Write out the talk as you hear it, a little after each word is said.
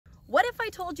I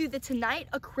told you that tonight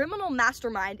a criminal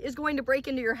mastermind is going to break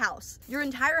into your house? Your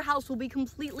entire house will be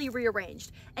completely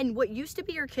rearranged, and what used to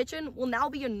be your kitchen will now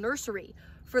be a nursery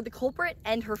for the culprit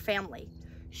and her family.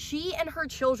 She and her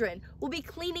children will be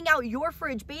cleaning out your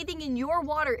fridge, bathing in your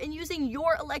water, and using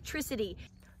your electricity.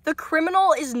 The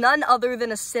criminal is none other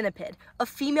than a centipede, a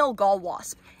female gall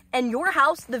wasp, and your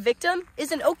house, the victim,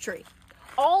 is an oak tree.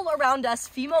 All around us,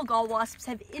 female gall wasps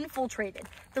have infiltrated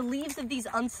the leaves of these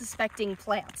unsuspecting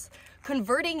plants,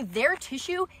 converting their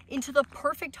tissue into the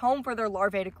perfect home for their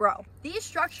larvae to grow. These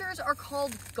structures are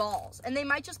called galls, and they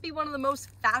might just be one of the most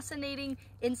fascinating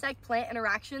insect-plant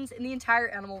interactions in the entire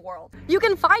animal world. You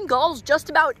can find galls just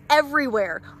about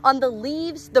everywhere, on the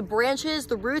leaves, the branches,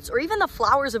 the roots, or even the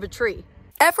flowers of a tree.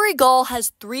 Every gall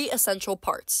has 3 essential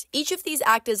parts. Each of these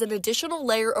act as an additional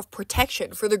layer of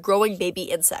protection for the growing baby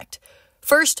insect.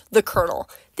 First, the kernel.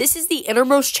 This is the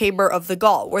innermost chamber of the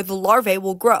gall, where the larvae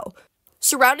will grow.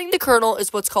 Surrounding the kernel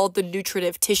is what's called the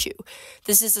nutritive tissue.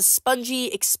 This is a spongy,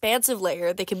 expansive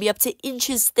layer that can be up to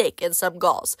inches thick in some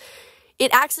galls.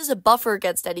 It acts as a buffer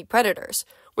against any predators.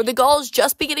 When the gall is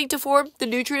just beginning to form, the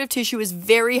nutritive tissue is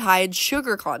very high in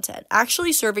sugar content,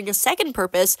 actually serving a second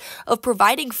purpose of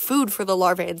providing food for the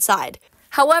larvae inside.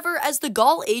 However, as the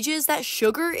gall ages, that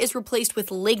sugar is replaced with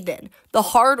lignin, the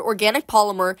hard organic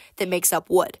polymer that makes up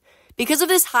wood. Because of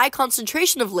this high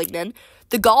concentration of lignin,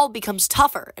 the gall becomes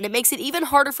tougher, and it makes it even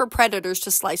harder for predators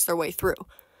to slice their way through.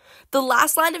 The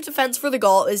last line of defense for the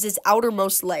gall is its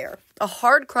outermost layer, a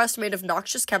hard crust made of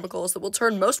noxious chemicals that will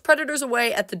turn most predators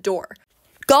away at the door.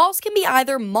 Galls can be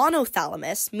either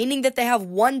monothalamous, meaning that they have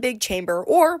one big chamber,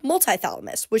 or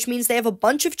multithalamus, which means they have a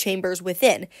bunch of chambers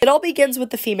within. It all begins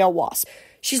with the female wasp.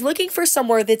 She's looking for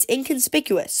somewhere that's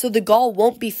inconspicuous, so the gall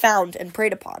won't be found and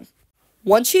preyed upon.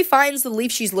 Once she finds the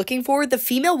leaf she's looking for, the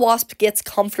female wasp gets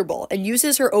comfortable and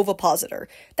uses her ovipositor,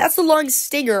 that's the long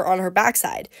stinger on her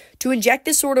backside, to inject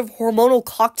this sort of hormonal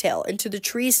cocktail into the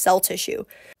tree's cell tissue.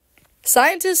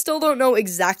 Scientists still don't know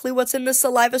exactly what's in this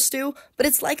saliva stew, but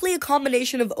it's likely a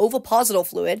combination of oviposital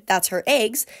fluid, that's her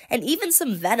eggs, and even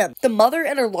some venom. The mother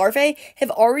and her larvae have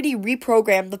already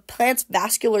reprogrammed the plant's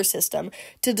vascular system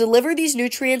to deliver these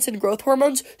nutrients and growth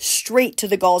hormones straight to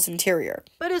the gall's interior.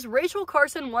 But as Rachel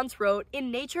Carson once wrote,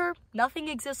 in nature, nothing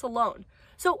exists alone.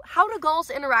 So how do galls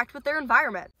interact with their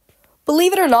environment?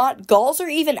 Believe it or not, galls are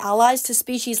even allies to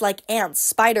species like ants,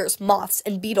 spiders, moths,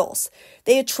 and beetles.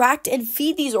 They attract and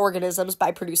feed these organisms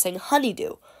by producing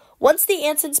honeydew. Once the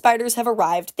ants and spiders have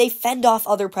arrived, they fend off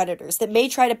other predators that may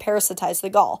try to parasitize the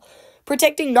gall,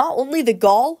 protecting not only the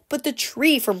gall, but the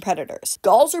tree from predators.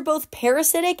 Galls are both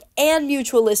parasitic and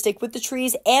mutualistic with the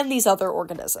trees and these other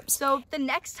organisms. So the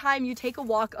next time you take a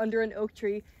walk under an oak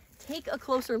tree, take a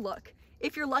closer look.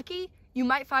 If you're lucky, you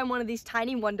might find one of these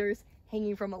tiny wonders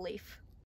hanging from a leaf.